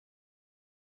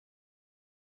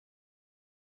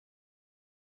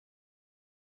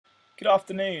Good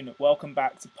afternoon, welcome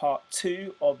back to part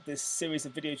 2 of this series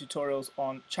of video tutorials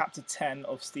on chapter 10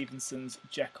 of Stevenson's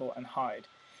Jekyll and Hyde.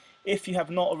 If you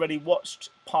have not already watched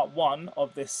part 1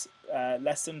 of this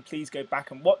lesson, please go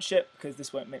back and watch it because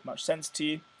this won't make much sense to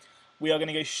you. We are going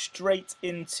to go straight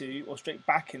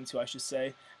back into I should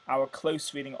say, our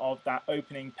close reading of that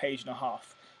opening page and a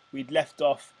half. We'd left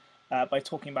off by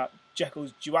talking about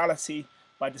Jekyll's duality,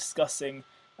 by discussing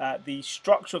the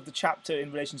structure of the chapter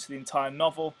in relation to the entire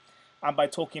novel, and by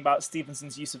talking about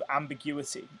Stevenson's use of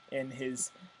ambiguity in his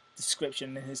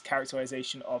description, in his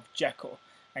characterization of Jekyll.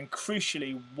 And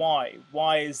crucially, why?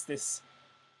 Why is this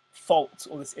fault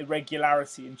or this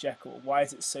irregularity in Jekyll? Why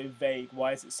is it so vague?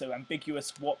 Why is it so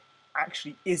ambiguous? What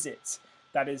actually is it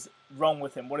that is wrong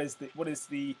with him? What is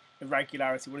the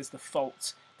irregularity? What is the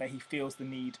fault that he feels the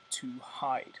need to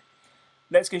hide?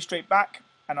 Let's go straight back,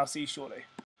 and I'll see you shortly.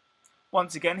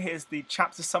 Once again, here's the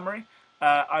chapter summary.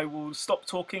 I will stop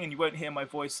talking and you won't hear my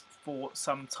voice for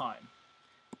some time.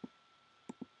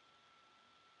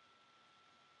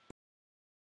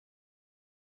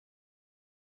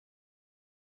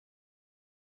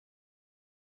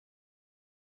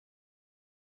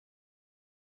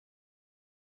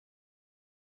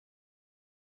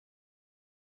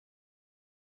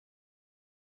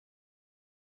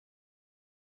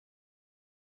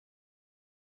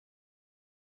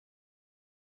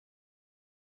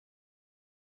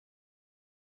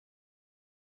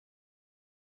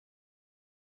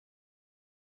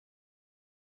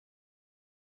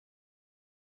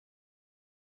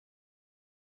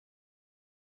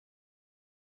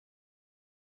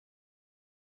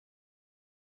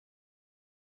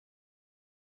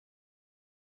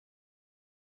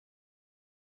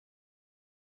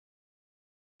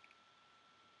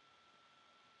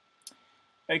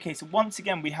 Okay, so once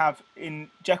again we have in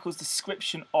Jekyll's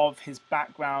description of his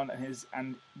background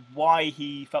and why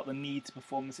he felt the need to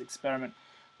perform this experiment,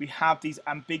 we have these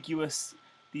ambiguous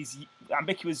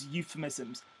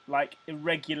euphemisms like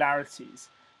irregularities,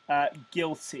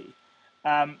 guilty.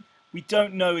 We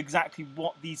don't know exactly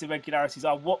what these irregularities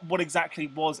are. What exactly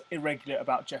was irregular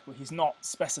about Jekyll? He's not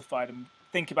specified. And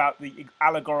think about the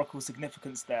allegorical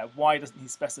significance there. Why doesn't he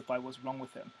specify what's wrong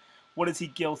with him? What is he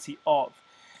guilty of?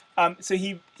 So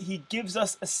he gives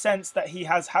us a sense that he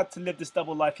has had to live this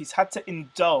double life. He's had to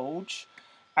indulge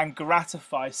and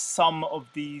gratify some of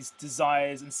these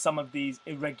desires and some of these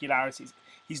irregularities.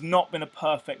 He's not been a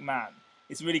perfect man.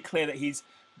 It's really clear that he's,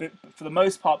 for the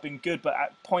most part, been good, but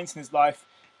at points in his life,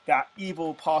 that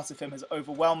evil part of him has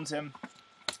overwhelmed him,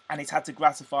 and he's had to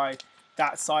gratify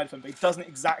that side of him. But he doesn't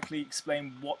exactly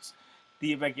explain what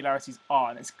the irregularities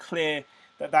are, and it's clear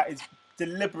that that is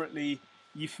deliberately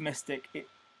euphemistic. It,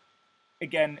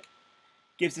 again,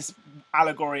 gives this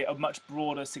allegory a much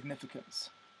broader significance.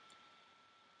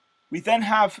 We then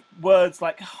have words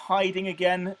like hiding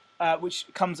again, which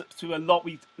comes up through a lot.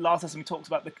 Last lesson we talked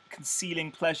about the concealing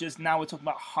pleasures. Now we're talking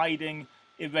about hiding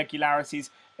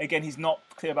irregularities. Again, he's not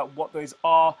clear about what those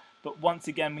are, but once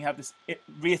again we have this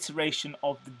reiteration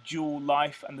of the dual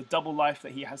life and the double life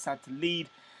that he has had to lead.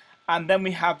 And then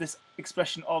we have this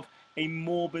expression of a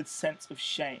morbid sense of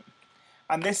shame.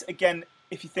 And this, again,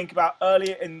 if you think about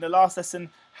earlier in the last lesson,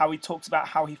 how he talks about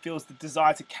how he feels the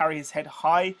desire to carry his head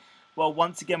high. Well,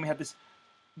 once again, we have this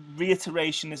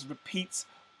reiteration, this repeat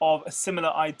of a similar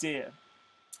idea.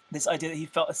 This idea that he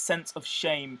felt a sense of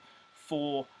shame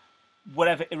for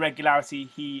whatever irregularity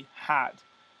he had.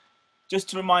 Just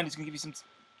to remind us, to give you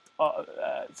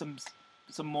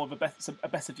some more of a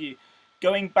better view.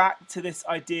 Going back to this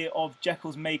idea of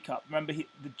Jekyll's makeup, remember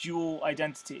the dual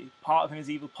identity. Part of him is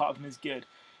evil, part of him is good.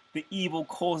 The evil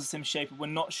causes him shame, but we're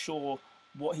not sure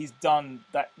what he's done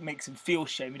that makes him feel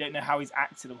shame. We don't know how he's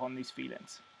acted upon these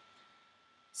feelings.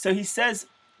 So he says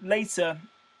later,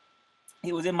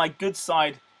 it was in my good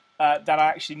side that I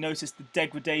actually noticed the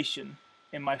degradation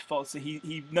in my fault. So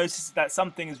he notices that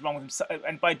something is wrong with him.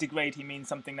 And by degrade, he means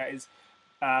something that is,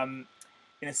 in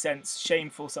a sense,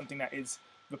 shameful, something that is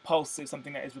repulsive,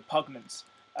 something that is repugnant,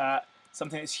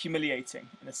 something that's humiliating,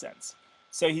 in a sense.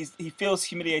 So he feels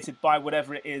humiliated by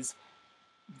whatever it is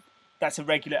that's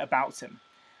irregular about him.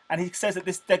 And he says that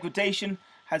this degradation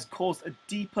has caused a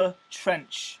deeper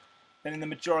trench than in the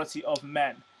majority of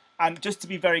men. And just to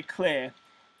be very clear,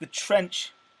 the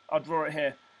trench, I'll draw it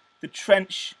here, the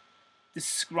trench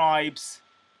describes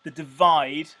the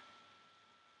divide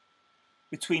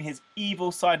between his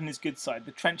evil side and his good side.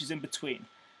 The trench is in between.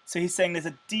 So he's saying there's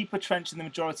a deeper trench in the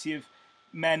majority of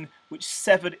men which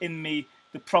severed in me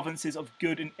the provinces of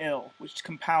good and ill, which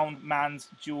compound man's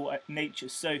dual nature.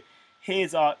 So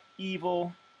here's our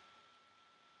evil,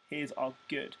 here's our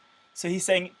good. So he's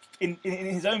saying in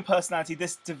his own personality,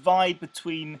 this divide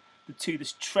between the two,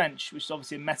 this trench, which is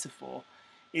obviously a metaphor,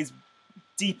 is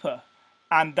deeper,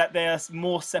 and that they are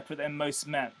more separate than most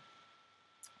men.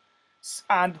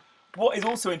 And what is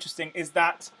also interesting is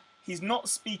that he's not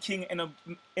speaking in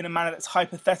a manner that's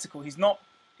hypothetical. He's not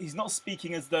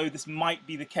speaking as though this might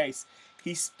be the case.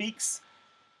 He speaks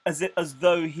as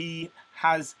though he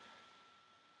has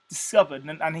discovered,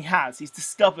 and he's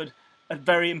discovered a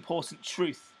very important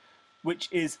truth, which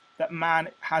is that man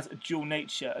has a dual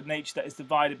nature, a nature that is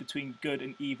divided between good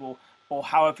and evil, or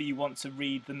however you want to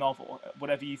read the novel,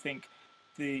 whatever you think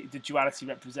the duality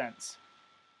represents.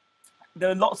 There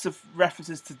are lots of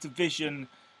references to division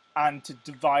and to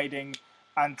dividing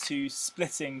and to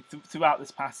splitting throughout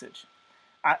this passage.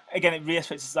 Again, it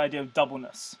reiterates this idea of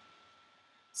doubleness.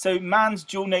 So man's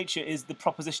dual nature is the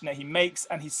proposition that he makes,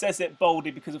 and he says it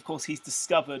boldly because, of course, he's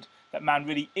discovered that man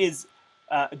really is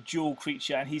a dual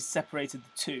creature, and he's separated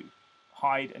the two,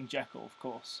 Hyde and Jekyll, of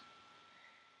course.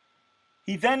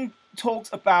 He then talks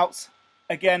about,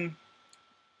 again,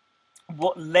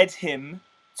 what led him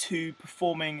to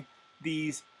performing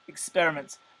these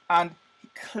experiments, and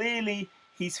clearly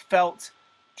he's felt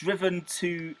driven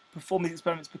to perform these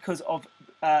experiments because of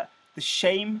the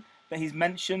shame that he's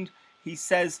mentioned. He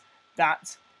says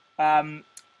that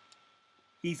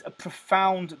he's a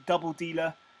profound double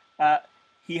dealer.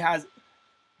 He has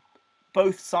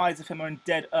both sides of him are in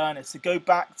dead earnest. So go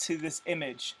back to this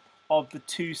image of the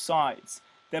two sides.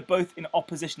 They're both in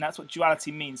opposition. That's what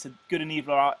duality means. So good and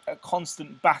evil are a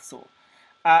constant battle,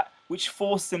 which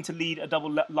forces him to lead a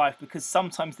double life, because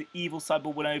sometimes the evil side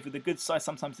will win over the good side,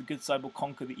 sometimes the good side will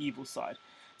conquer the evil side.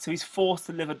 So he's forced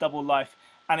to live a double life.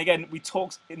 And again, we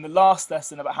talked in the last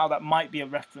lesson about how that might be a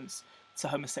reference to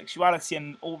homosexuality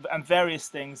and various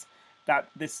things that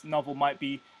this novel might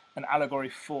be an allegory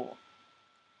for.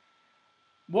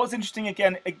 What's interesting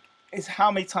again is how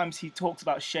many times he talks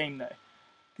about shame though.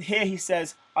 Here he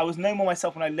says, I was no more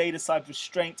myself when I laid aside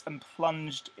restraint and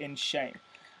plunged in shame.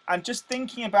 And just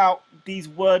thinking about these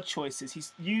word choices,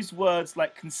 he's used words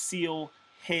like conceal,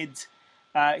 hid,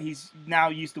 he's now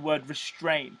used the word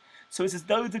restrain. So it's as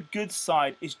though the good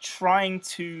side is trying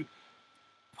to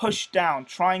push down,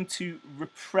 trying to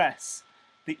repress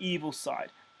the evil side,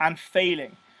 and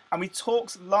failing. And we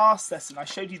talked last lesson, I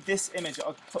showed you this image,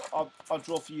 I'll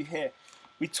draw for you here.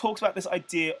 We talked about this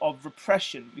idea of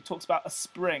repression. We talked about a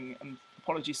spring, and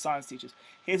apologies science teachers.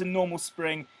 Here's a normal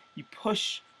spring, you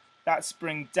push that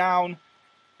spring down,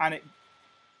 and it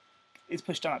is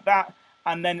pushed down like that,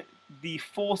 and then the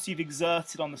force you've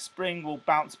exerted on the spring will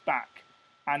bounce back,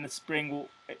 and the spring will,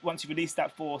 once you release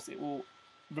that force, it will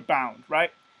rebound,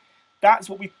 right? That's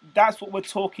what we're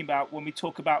talking about when we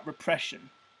talk about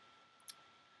repression.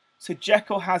 So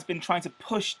Jekyll has been trying to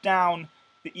push down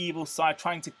the evil side,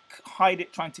 trying to hide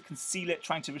it, trying to conceal it,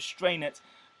 trying to restrain it,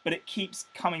 but it keeps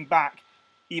coming back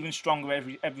even stronger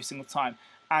every single time.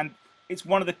 And it's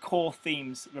one of the core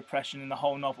themes, repression, in the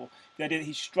whole novel. The idea that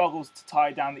he struggles to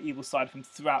tie down the evil side from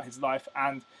throughout his life,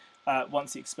 and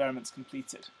once the experiment's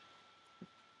completed.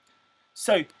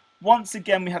 So once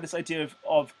again we have this idea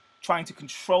of trying to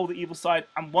control the evil side,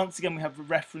 and once again we have a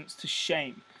reference to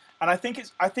shame. And I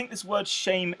think this word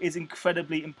shame is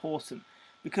incredibly important,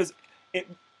 because it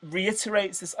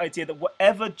reiterates this idea that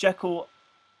whatever's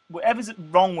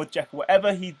wrong with Jekyll,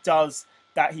 whatever he does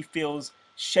that he feels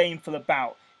shameful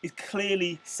about, is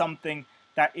clearly something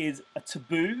that is a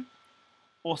taboo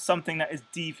or something that is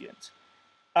deviant.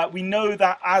 We know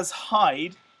that as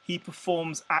Hyde, he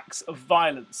performs acts of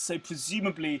violence, so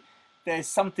presumably there's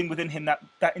something within him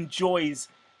that enjoys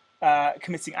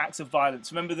committing acts of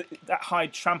violence. Remember that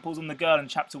Hyde tramples on the girl in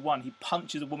chapter 1. He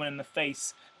punches a woman in the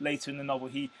face later in the novel.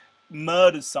 He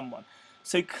murders someone.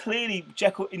 So clearly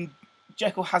Jekyll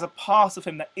has a part of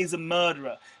him that is a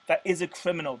murderer, that is a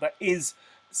criminal, that is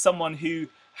someone who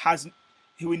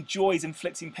enjoys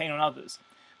inflicting pain on others.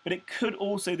 But it could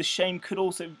also, the shame could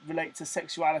also relate to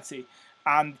sexuality.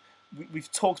 And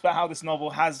we've talked about how this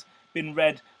novel has been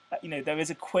read. There is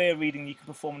a queer reading you can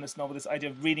perform in this novel, this idea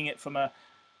of reading it from a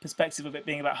perspective of it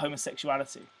being about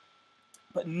homosexuality.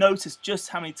 But notice just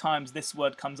how many times this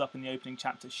word comes up in the opening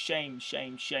chapter. Shame,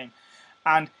 shame, shame.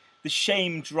 And the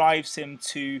shame drives him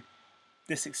to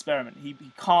this experiment. He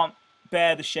can't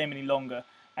bear the shame any longer,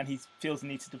 and he feels the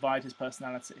need to divide his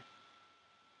personality.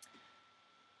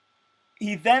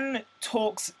 He then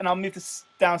talks, and I'll move this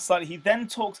down slightly, he then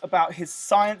talks about his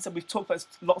science, and we've talked about this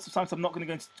lots of times, so I'm not going to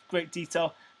go into great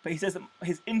detail, but he says that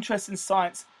his interest in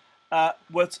science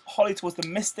was wholly towards the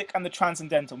mystic and the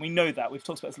transcendental. We know that. We've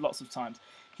talked about this lots of times.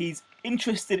 He's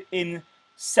interested in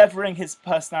severing his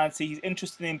personality. He's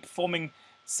interested in performing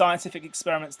scientific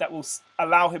experiments that will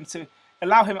allow him.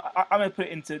 I'm going to put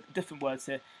it into different words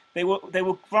here. They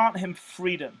will grant him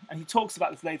freedom, and he talks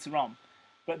about this later on.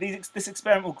 But this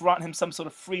experiment will grant him some sort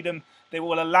of freedom. They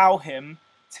will allow him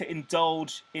to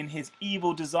indulge in his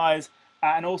evil desires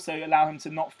and also allow him to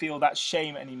not feel that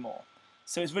shame anymore.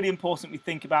 So it's really important we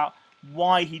think about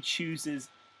why he chooses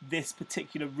this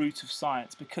particular route of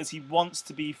science, because he wants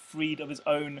to be freed of his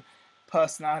own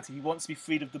personality. He wants to be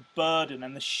freed of the burden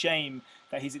and the shame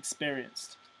that he's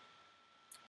experienced.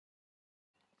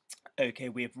 Okay,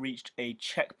 we have reached a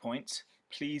checkpoint.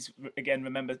 Please, again,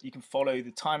 remember you can follow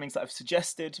the timings that I've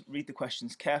suggested, read the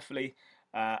questions carefully,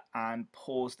 and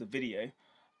pause the video.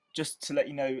 Just to let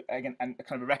you know, again, and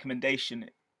kind of a recommendation,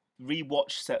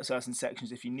 re-watch certain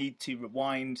sections if you need to.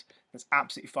 Rewind, that's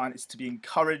absolutely fine. It's to be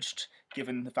encouraged,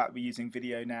 given the fact we're using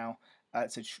video now.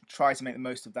 So try to make the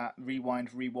most of that.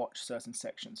 Rewind, re-watch certain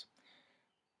sections.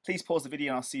 Please pause the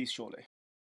video and I'll see you shortly.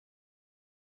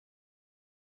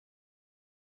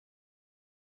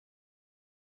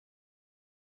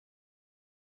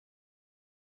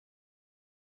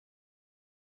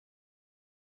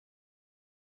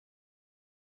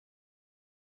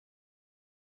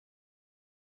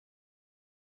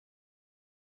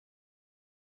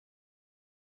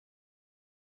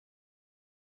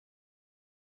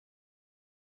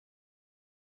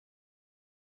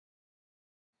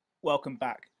 Welcome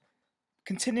back.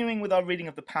 Continuing with our reading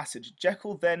of the passage,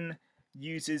 Jekyll then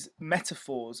uses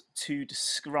metaphors to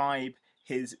describe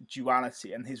his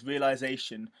duality and his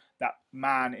realization that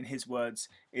man, in his words,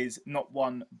 is not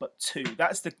one but two.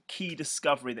 That's the key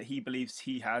discovery that he believes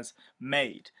he has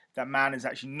made, that man is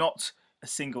actually not a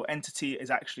single entity,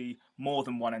 is actually more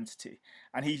than one entity.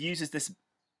 And he uses this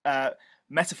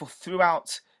metaphor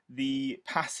throughout the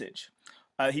passage.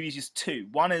 He uses two.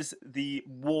 One is the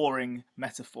warring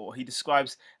metaphor. He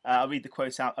describes, I'll read the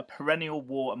quote out, a perennial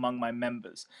war among my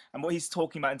members. And what he's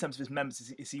talking about in terms of his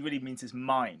members is he really means his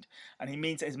mind. And he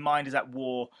means that his mind is at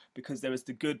war because there is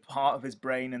the good part of his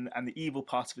brain and the evil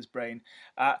part of his brain.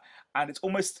 And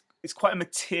it's quite a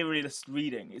materialist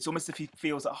reading. It's almost as if he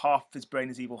feels that half of his brain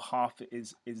is evil, half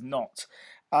is not.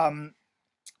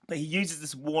 But he uses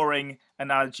this warring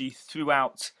analogy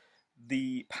throughout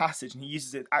the passage, and he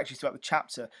uses it actually throughout the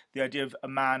chapter, the idea of a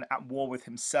man at war with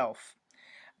himself.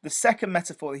 The second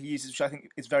metaphor that he uses, which I think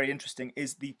is very interesting,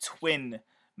 is the twin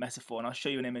metaphor, and I'll show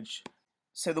you an image.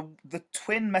 So the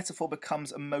twin metaphor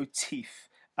becomes a motif.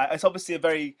 It's obviously a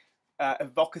very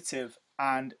evocative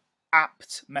and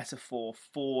apt metaphor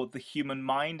for the human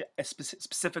mind,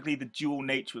 specifically the dual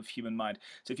nature of human mind.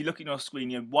 So if you look at your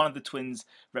screen, one of the twins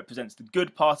represents the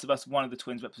good part of us, one of the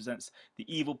twins represents the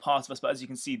evil part of us, but as you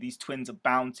can see, these twins are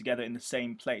bound together in the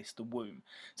same place, the womb.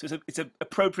 So it's an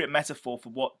appropriate metaphor for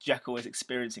what Jekyll is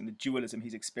experiencing, the dualism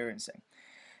he's experiencing.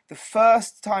 The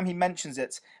first time he mentions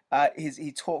it,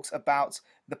 he talks about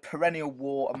the perennial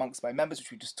war amongst my members,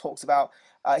 which we just talked about.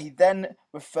 He then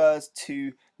refers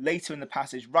to, later in the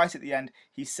passage, right at the end,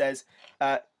 he says,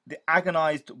 the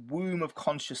agonized womb of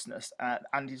consciousness,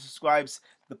 and he describes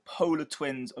the polar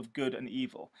twins of good and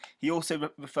evil. He also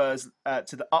refers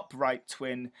to the upright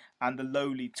twin and the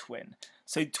lowly twin.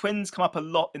 So twins come up a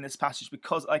lot in this passage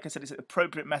because, like I said, it's an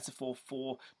appropriate metaphor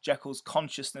for Jekyll's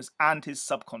consciousness and his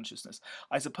subconsciousness.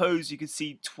 I suppose you could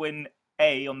see twin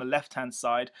A on the left-hand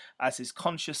side as his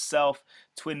conscious self,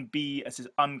 twin B as his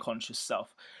unconscious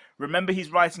self. Remember,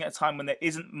 he's writing at a time when there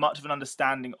isn't much of an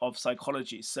understanding of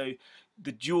psychology. So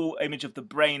the dual image of the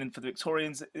brain, and for the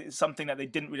Victorians, is something that they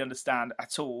didn't really understand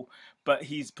at all. But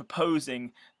he's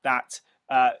proposing that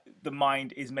the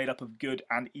mind is made up of good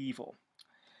and evil.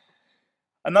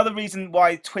 Another reason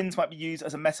why twins might be used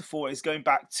as a metaphor is going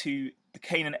back to the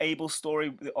Cain and Abel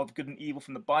story of good and evil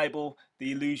from the Bible,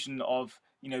 the illusion of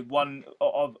one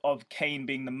of Cain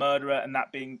being the murderer, and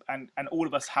that being and all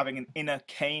of us having an inner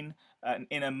Cain, an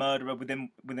inner murderer within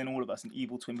all of us, an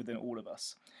evil twin within all of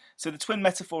us. So the twin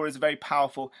metaphor is very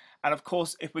powerful, and of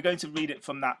course, if we're going to read it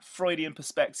from that Freudian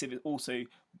perspective, it also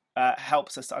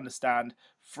helps us to understand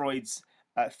Freud's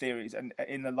theories, and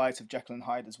in the light of Jekyll and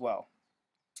Hyde as well.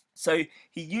 So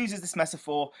he uses this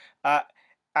metaphor,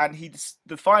 and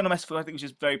the final metaphor I think which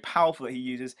is very powerful that he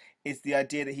uses is the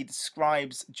idea that he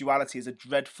describes duality as a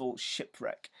dreadful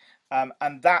shipwreck,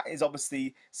 and that is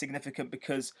obviously significant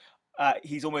because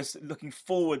he's almost looking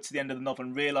forward to the end of the novel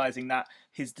and realizing that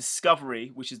his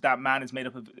discovery, which is that man is made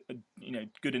up of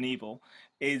good and evil,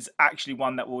 is actually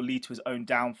one that will lead to his own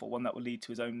downfall, one that will lead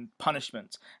to his own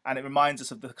punishment. And it reminds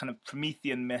us of the kind of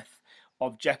Promethean myth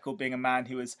of Jekyll being a man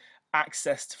who has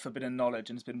accessed forbidden knowledge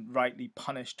and has been rightly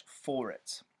punished for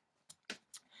it.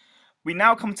 We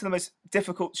now come to the most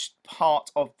difficult part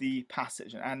of the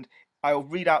passage, and I'll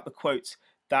read out the quote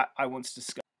that I want to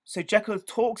discuss. So Jekyll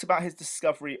talks about his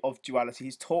discovery of duality.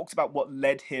 He's talked about what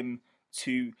led him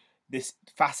to this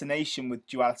fascination with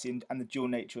duality and the dual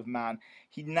nature of man.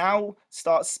 He now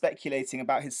starts speculating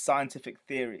about his scientific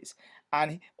theories.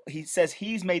 And he says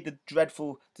he's made the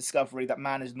dreadful discovery that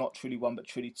man is not truly one but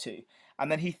truly two.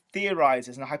 And then he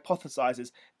theorizes and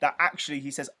hypothesizes that actually,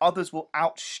 he says, others will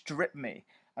outstrip me.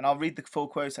 And I'll read the full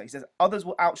quote. He says, others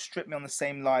will outstrip me on the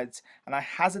same lines, and I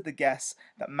hazard the guess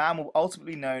that man will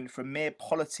ultimately be known for a mere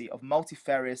polity of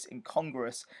multifarious,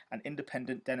 incongruous, and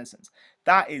independent denizens.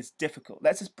 That is difficult.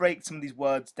 Let's just break some of these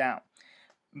words down.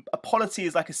 A polity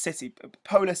is like a city.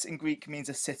 Polis in Greek means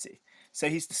a city. So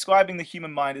he's describing the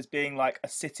human mind as being like a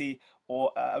city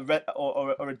or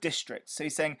a district. So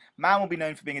he's saying man will be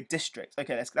known for being a district.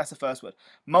 Okay, that's the first word.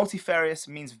 Multifarious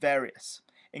means various.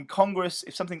 Incongruous,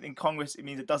 if something's incongruous, it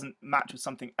means it doesn't match with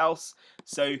something else.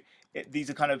 So these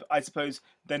are kind of, I suppose,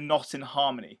 they're not in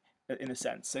harmony in a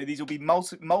sense. So these will be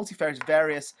multifarious,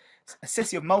 various, a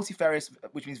city of multifarious,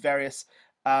 which means various,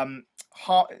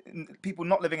 people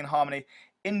not living in harmony.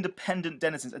 Independent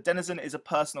denizens. A denizen is a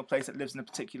person or place that lives in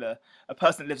a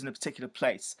person that lives in a particular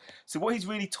place. So what he's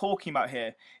really talking about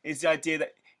here is the idea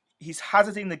that he's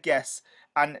hazarding the guess,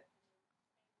 and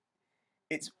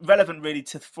it's relevant really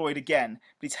to Freud again,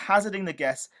 but he's hazarding the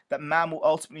guess that man will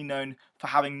ultimately be known for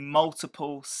having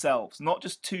multiple selves, not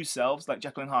just two selves like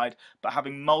Jekyll and Hyde, but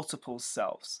having multiple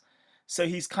selves. So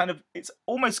he's kind of, it's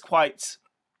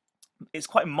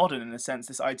quite modern in a sense,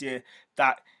 this idea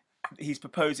that he's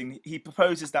proposing. He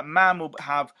proposes that man will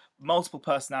have multiple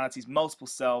personalities, multiple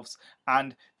selves,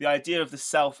 and the idea of the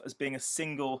self as being a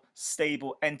single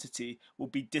stable entity will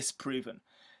be disproven.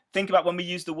 Think about when we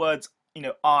use the words,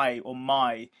 I or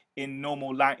my in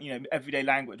normal, everyday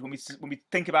language. When we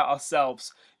think about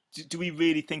ourselves, do we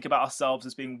really think about ourselves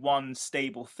as being one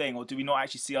stable thing, or do we not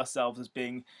actually see ourselves as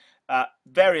being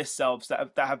various selves that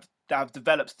have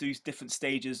developed through different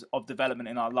stages of development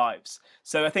in our lives?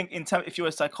 So I think if you're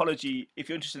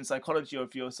interested in psychology, or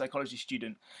if you're a psychology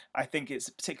student, I think it's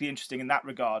particularly interesting in that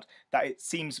regard, that it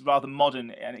seems rather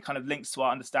modern, and it kind of links to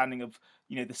our understanding of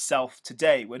the self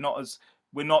today. We're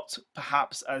not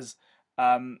perhaps as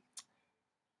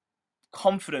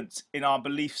confident in our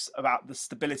beliefs about the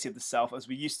stability of the self as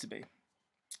we used to be.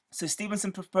 So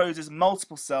Stevenson proposes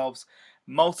multiple selves,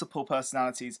 multiple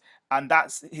personalities, and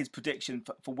that's his prediction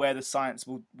for where the science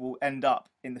will end up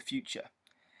in the future.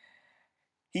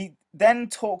 He then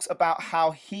talks about how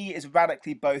he is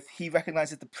radically both. He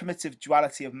recognizes the primitive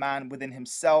duality of man within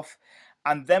himself,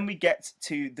 and then we get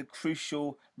to the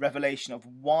crucial revelation of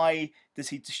why does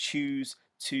he choose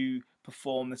to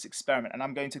perform this experiment. And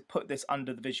I'm going to put this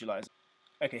under the visualizer.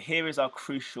 Okay, here is our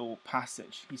crucial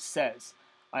passage. He says,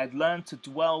 I had learned to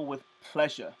dwell with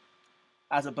pleasure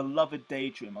as a beloved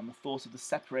daydream on the thought of the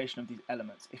separation of these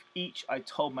elements. If each, I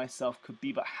told myself, could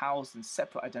be but housed in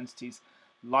separate identities,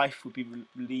 life would be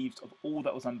relieved of all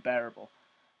that was unbearable.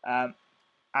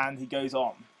 And he goes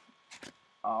on.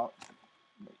 Let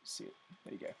me see it.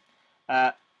 There you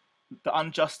go. The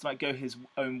unjust might go his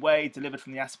own way, delivered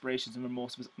from the aspirations and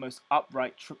remorse of his most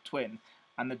upright twin,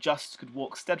 and the just could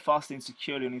walk steadfastly and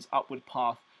securely on his upward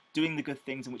path, doing the good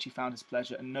things in which he found his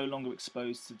pleasure, and no longer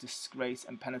exposed to disgrace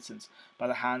and penitence by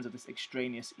the hands of this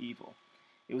extraneous evil.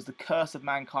 It was the curse of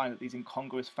mankind that these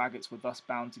incongruous faggots were thus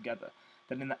bound together,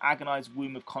 that in the agonized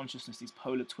womb of consciousness these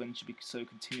polar twins should be so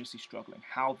continuously struggling.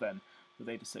 How then were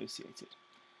they dissociated?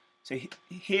 So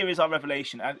here is our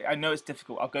revelation. I know it's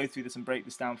difficult. I'll go through this and break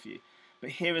this down for you. But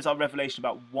here is our revelation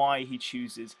about why he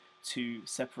chooses to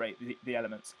separate the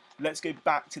elements. Let's go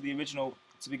back to the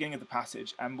beginning of the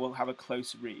passage, and we'll have a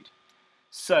close read.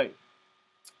 So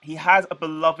he has a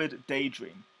beloved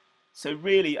daydream. So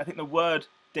really, I think the word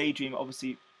daydream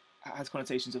obviously has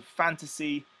connotations of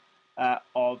fantasy,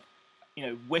 of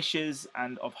wishes,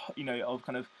 and of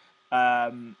kind of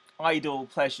idle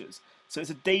pleasures. So it's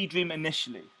a daydream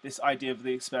initially, this idea of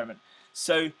the experiment.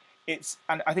 So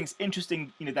and I think it's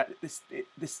interesting, that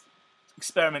this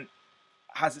experiment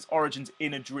has its origins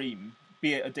in a dream,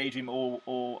 be it a daydream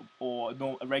or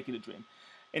a regular dream.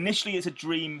 Initially, it's a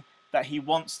dream that he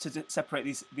wants to separate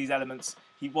these elements.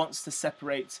 He wants to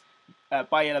separate,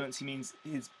 by elements he means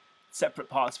his separate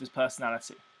parts of his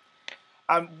personality.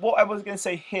 And what I was going to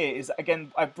say here is,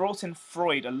 again, I brought in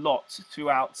Freud a lot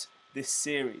throughout this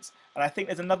series, and I think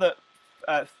there's another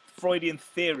Freudian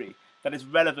theory that is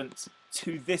relevant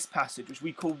to this passage, which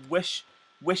we call wish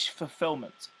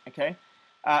fulfillment. Okay,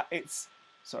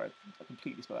 sorry, I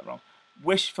completely spelled that wrong.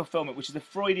 Wish fulfillment, which is a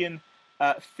Freudian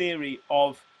theory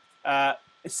of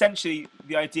essentially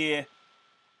the idea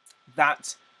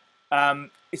that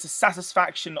it's a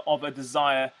satisfaction of a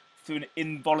desire through an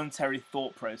involuntary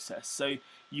thought process. So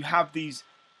you have these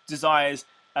desires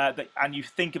and you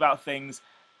think about things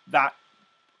that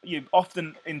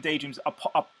often in daydreams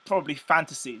are probably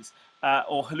fantasies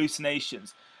or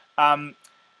hallucinations, and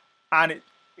it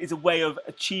is a way of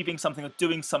achieving something or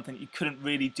doing something that you couldn't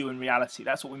really do in reality.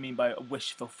 That's what we mean by a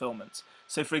wish fulfillment.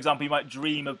 So, for example, you might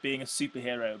dream of being a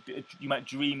superhero. You might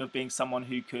dream of being someone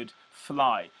who could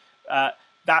fly.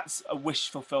 That's a wish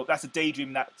fulfillment. That's a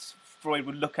daydream that Freud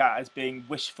would look at as being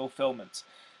wish fulfillment.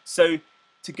 So,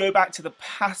 to go back to the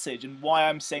passage and why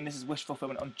I'm saying this is wish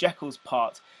fulfillment on Jekyll's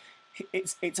part,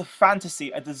 it's a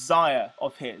fantasy, a desire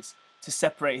of his to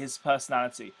separate his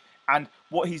personality. And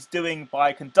what he's doing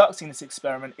by conducting this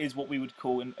experiment is what we would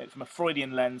call, from a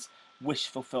Freudian lens, wish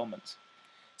fulfillment.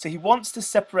 So he wants to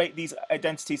separate these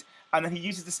identities, and then he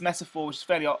uses this metaphor, which is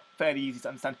fairly easy to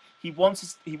understand. He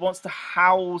wants to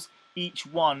house each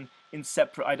one in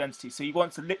separate identities. So he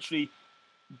wants to literally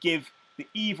give the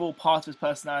evil part of his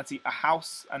personality a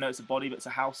house. I know it's a body, but it's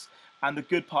a house, and the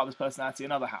good part of his personality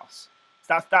another house.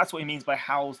 So that's what he means by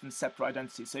housed in separate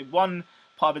identities. So one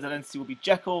part of his identity will be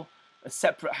Jekyll, a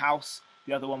separate house,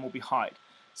 the other one will be Hyde.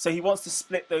 So he wants to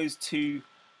split those two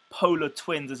polar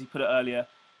twins, as he put it earlier,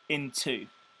 in two.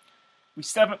 We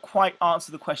still haven't quite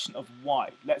answered the question of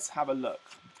why. Let's have a look.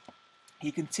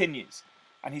 He continues,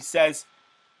 and he says,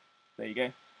 there you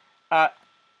go,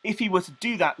 if he were to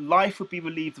do that, life would be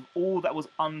relieved of all that was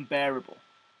unbearable.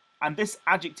 And this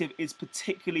adjective is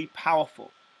particularly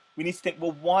powerful. We need to think,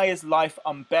 well, why is life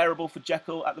unbearable for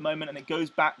Jekyll at the moment? And it goes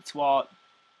back to our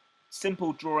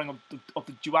simple drawing of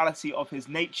the duality of his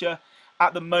nature.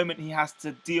 At the moment, he has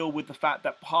to deal with the fact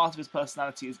that part of his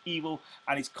personality is evil,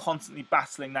 and he's constantly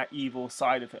battling that evil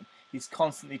side of him. He's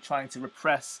constantly trying to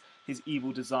repress his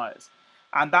evil desires.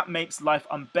 And that makes life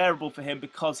unbearable for him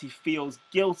because he feels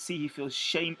guilty, he feels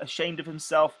ashamed of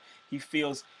himself, he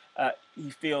feels as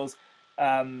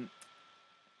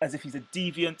if he's a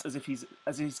deviant, as if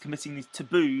he's committing these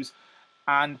taboos,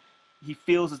 and he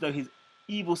feels as though his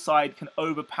evil side can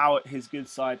overpower his good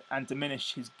side and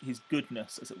diminish his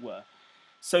goodness, as it were.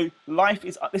 So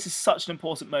this is such an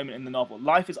important moment in the novel.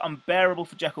 Life is unbearable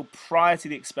for Jekyll prior to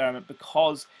the experiment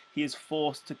because he is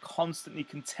forced to constantly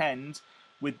contend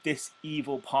with this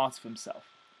evil part of himself.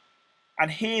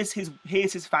 And here's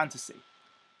his fantasy.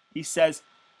 He says,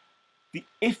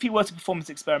 if he were to perform this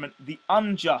experiment, the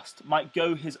unjust might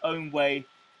go his own way,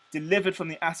 delivered from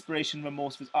the aspiration and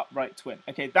remorse of his upright twin.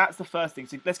 Okay, that's the first thing.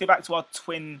 So let's go back to our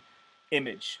twin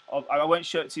image. I won't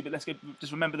show it to you, but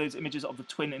just remember those images of the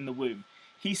twin in the womb.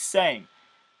 He's saying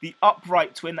the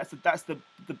upright twin, that's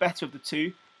the better of the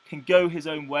two, can go his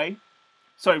own way.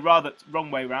 Sorry, rather, wrong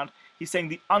way around. He's saying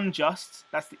the unjust,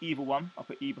 that's the evil one, I'll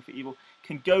put evil for evil,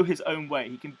 can go his own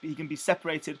way. He can be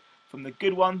separated from the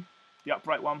good one, the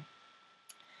upright one.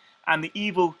 And the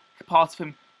evil part of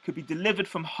him could be delivered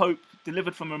from hope,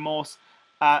 delivered from remorse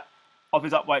of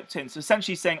his upright twin. So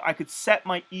essentially he's saying, I could set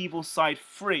my evil side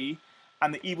free,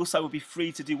 and the evil side would be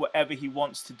free to do whatever he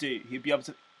wants to do. He'd be able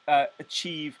to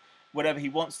achieve whatever he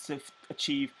wants to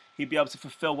achieve. He'd be able to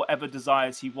fulfill whatever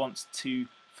desires he wants to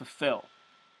fulfill.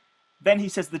 Then he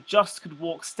says the just could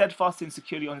walk steadfastly and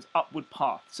securely on his upward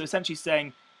path. So essentially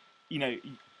saying,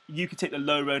 you could take the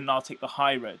low road and I'll take the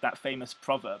high road, that famous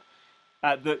proverb.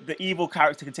 The evil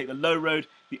character can take the low road,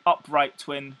 the upright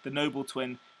twin, the noble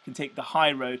twin, can take the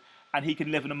high road, and he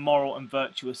can live in a moral and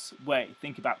virtuous way.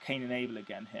 Think about Cain and Abel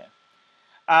again here.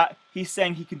 He's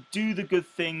saying he can do the good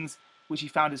things which he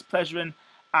found his pleasure in,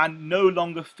 and no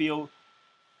longer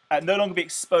be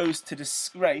exposed to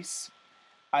disgrace,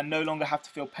 and no longer have to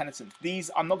feel penitent.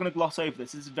 I'm not going to gloss over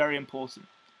this. This is very important.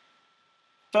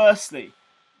 Firstly,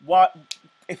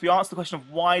 if we answer the question of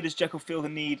why does Jekyll feel the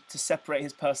need to separate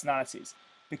his personalities?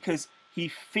 Because he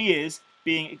fears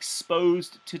being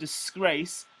exposed to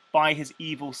disgrace by his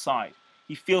evil side.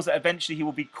 He feels that eventually he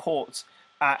will be caught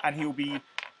and he will be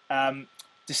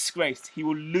disgraced. He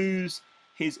will lose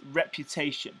his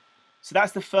reputation. So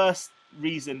that's the first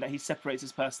reason that he separates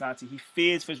his personality. He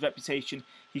fears for his reputation.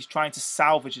 He's trying to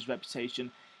salvage his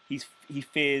reputation. He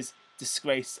fears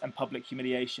disgrace and public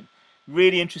humiliation.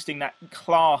 Really interesting that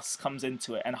class comes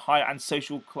into it, and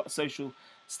social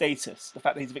status. The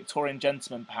fact that he's a Victorian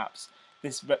gentleman, perhaps.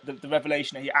 The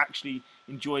revelation that he actually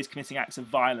enjoys committing acts of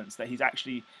violence, that he's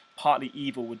actually partly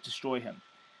evil, would destroy him.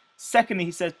 Secondly,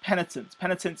 he says penitence.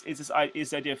 Penitence is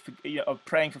the idea of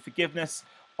praying for forgiveness.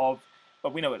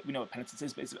 But we know what penitence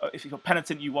is. But if you're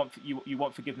penitent, you want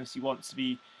forgiveness. You want to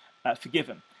be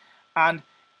forgiven. And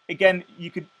again,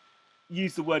 you could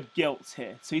use the word guilt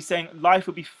here. So he's saying life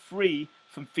will be free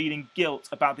from feeling guilt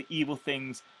about the evil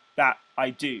things that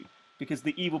I do, because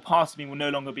the evil part of me will no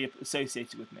longer be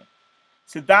associated with me.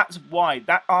 So that's why,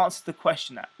 that answers the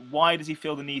question, that why does he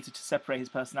feel the need to separate his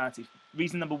personality?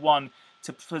 Reason number one,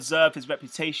 to preserve his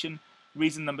reputation.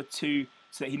 Reason number two,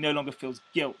 so that he no longer feels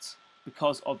guilt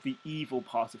because of the evil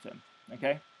part of him.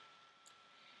 Okay?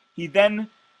 He then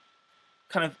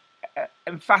kind of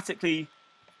emphatically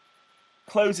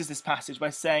closes this passage by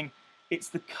saying it's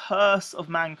the curse of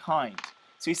mankind.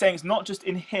 So he's saying it's not just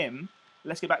in him.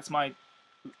 Let's get back to my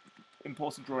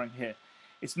important drawing here.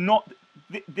 It's not.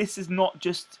 This is not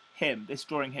just him. This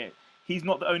drawing here. He's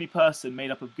not the only person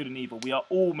made up of good and evil. We are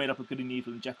all made up of good and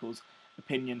evil in Jekyll's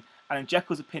opinion. And in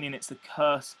Jekyll's opinion, it's the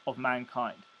curse of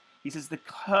mankind. He says the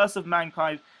curse of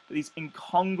mankind, that these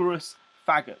incongruous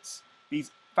faggots,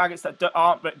 these faggots that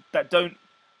don't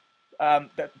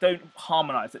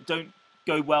harmonize, that don't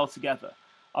go well together,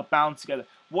 are bound together.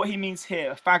 What he means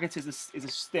here, a faggot is a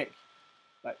stick,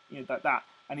 like that.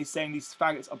 And he's saying these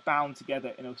faggots are bound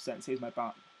together in a sense. Here's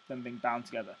them being bound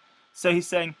together. So he's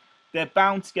saying they're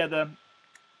bound together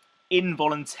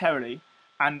involuntarily,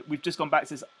 and we've just gone back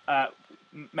to this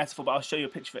metaphor, but I'll show you a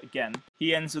picture of it again.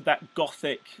 He ends with that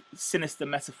gothic, sinister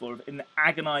metaphor of in the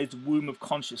agonized womb of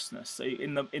consciousness. So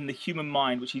in the human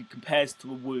mind, which he compares to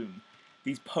a womb,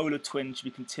 these polar twins should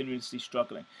be continuously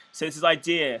struggling. So it's this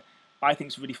idea, I think,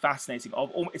 is really fascinating.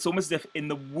 It's almost as if in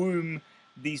the womb,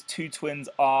 these two twins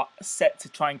are set to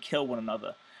try and kill one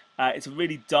another. It's a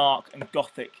really dark and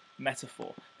gothic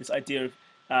metaphor. This idea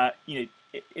of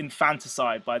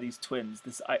infanticide by these twins,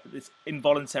 this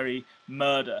involuntary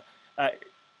murder,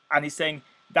 and he's saying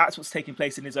that's what's taking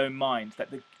place in his own mind.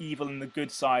 That the evil and the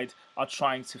good side are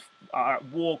at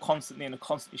war constantly and are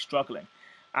constantly struggling.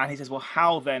 And he says, well,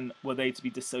 how then were they to be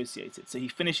dissociated? So he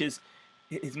finishes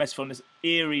his metaphor on this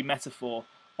eerie metaphor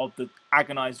of the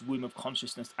agonized womb of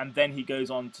consciousness, and then he goes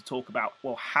on to talk about,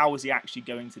 well, how is he actually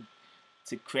going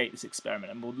to create this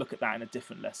experiment? And we'll look at that in a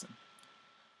different lesson.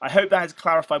 I hope that has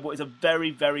clarified what is a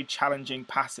very, very challenging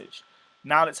passage.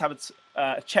 Now let's have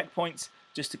a checkpoint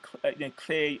just to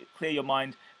clear your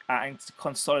mind and to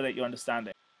consolidate your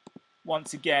understanding.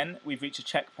 Once again, we've reached a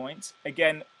checkpoint.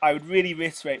 Again, I would really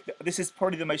reiterate that this is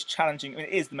probably the most challenging, it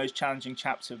is the most challenging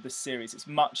chapter of this series. It's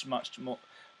much, much more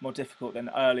difficult than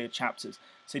earlier chapters.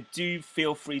 So do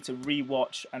feel free to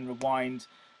re-watch and rewind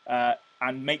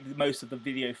and make the most of the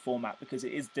video format, because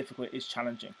it is difficult, it is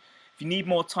challenging. If you need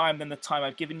more time than the time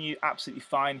I've given you, absolutely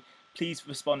fine. Please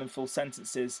respond in full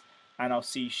sentences, and I'll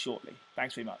see you shortly.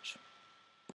 Thanks very much.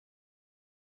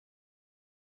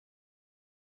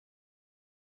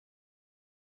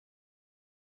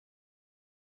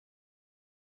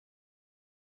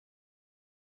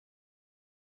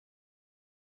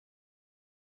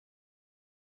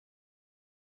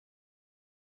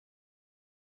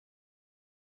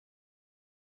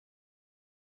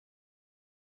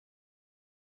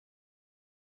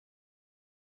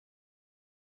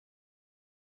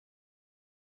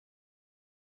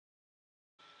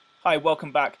 Hi,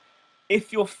 welcome back.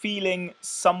 If you're feeling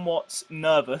somewhat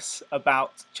nervous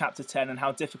about chapter 10 and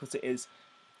how difficult it is,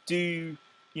 it's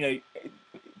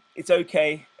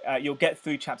okay. You'll get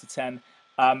through chapter 10.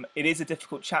 It is a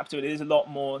difficult chapter. It is a lot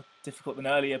more difficult than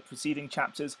earlier preceding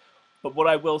chapters. But what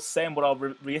I will say, and what I'll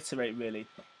reiterate really,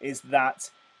 is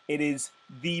that it is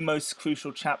the most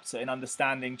crucial chapter in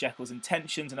understanding Jekyll's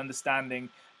intentions and understanding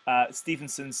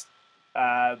Stevenson's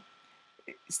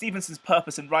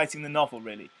purpose in writing the novel,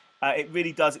 really. It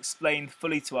really does explain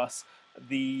fully to us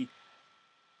the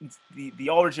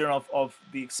origin of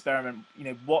the experiment,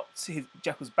 what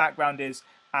Jekyll's background is,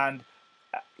 and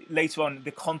later on the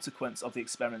consequence of the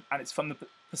experiment. And it's from the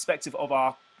perspective of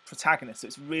our protagonist. So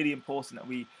it's really important that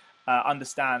we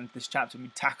understand this chapter and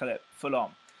we tackle it full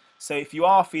on. So if you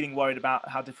are feeling worried about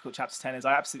how difficult chapter 10 is,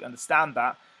 I absolutely understand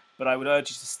that, but I would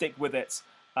urge you to stick with it.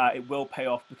 It will pay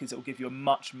off, because it will give you a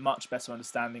much, much better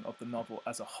understanding of the novel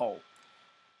as a whole.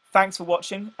 Thanks for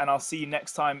watching, and I'll see you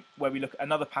next time where we look at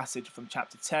another passage from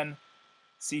chapter 10.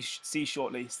 See you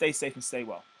shortly. Stay safe and stay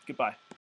well. Goodbye.